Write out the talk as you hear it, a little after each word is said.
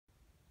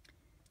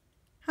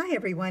Hi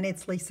everyone,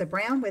 it's Lisa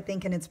Brown with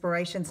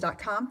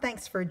InkandInspirations.com.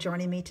 Thanks for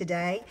joining me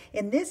today.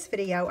 In this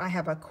video, I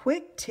have a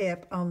quick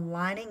tip on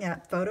lining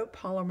up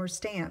photopolymer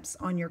stamps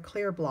on your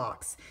clear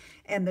blocks.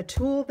 And the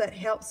tool that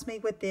helps me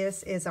with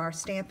this is our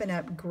Stampin'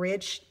 Up!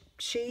 Grid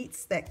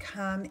sheets that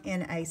come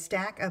in a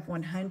stack of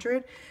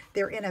 100.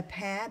 They're in a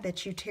pad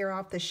that you tear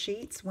off the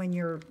sheets when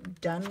you're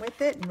done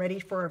with it and ready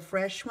for a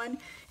fresh one.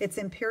 It's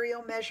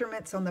imperial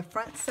measurements on the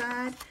front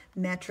side,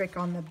 metric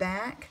on the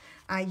back.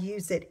 I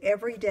use it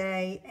every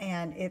day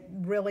and it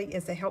really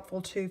is a helpful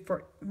tool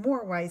for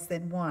more ways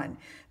than one.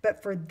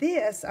 But for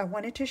this, I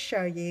wanted to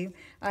show you,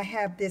 I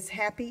have this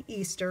Happy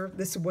Easter,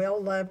 this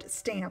well-loved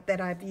stamp that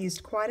I've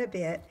used quite a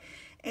bit.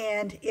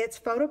 And it's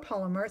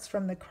photopolymer. It's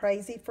from the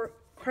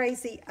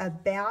Crazy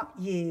About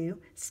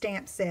You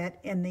stamp set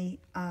in the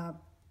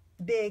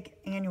big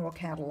annual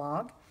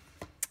catalog.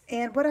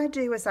 And what I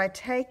do is I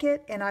take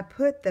it and I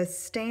put the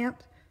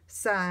stamp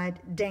side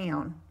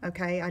down,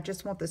 okay? I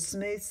just want the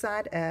smooth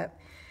side up,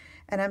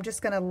 and I'm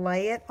just going to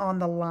lay it on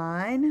the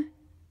line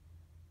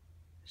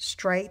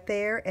straight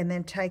there, and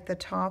then take the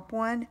top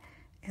one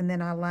and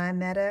then I line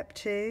that up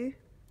too,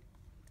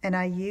 and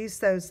I use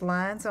those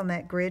lines on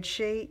that grid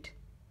sheet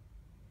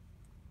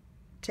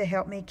to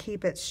help me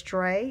keep it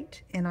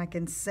straight, and I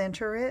can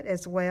center it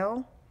as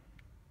well.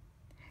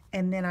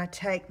 And then I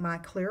take my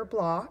clear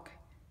block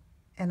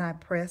and I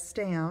press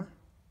down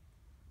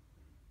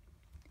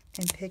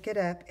and pick it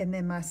up, and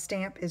then my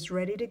stamp is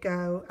ready to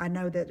go. I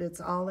know that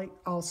it's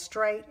all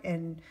straight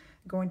and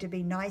going to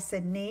be nice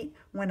and neat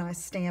when I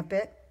stamp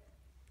it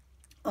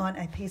on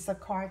a piece of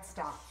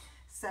cardstock.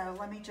 So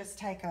let me just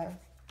take a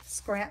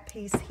scrap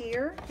piece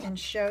here and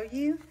show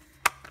you.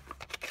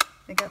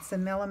 I got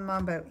some Melon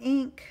Mambo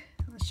ink.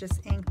 Let's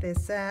just ink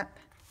this up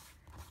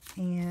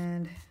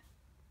and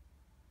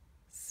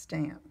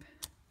stamp.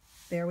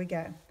 There we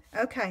go.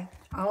 Okay,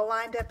 all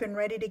lined up and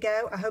ready to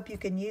go. I hope you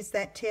can use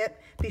that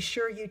tip. Be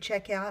sure you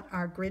check out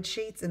our grid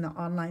sheets in the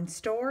online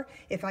store.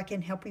 If I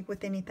can help you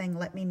with anything,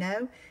 let me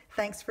know.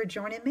 Thanks for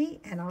joining me,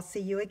 and I'll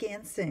see you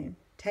again soon.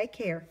 Take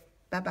care.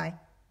 Bye-bye.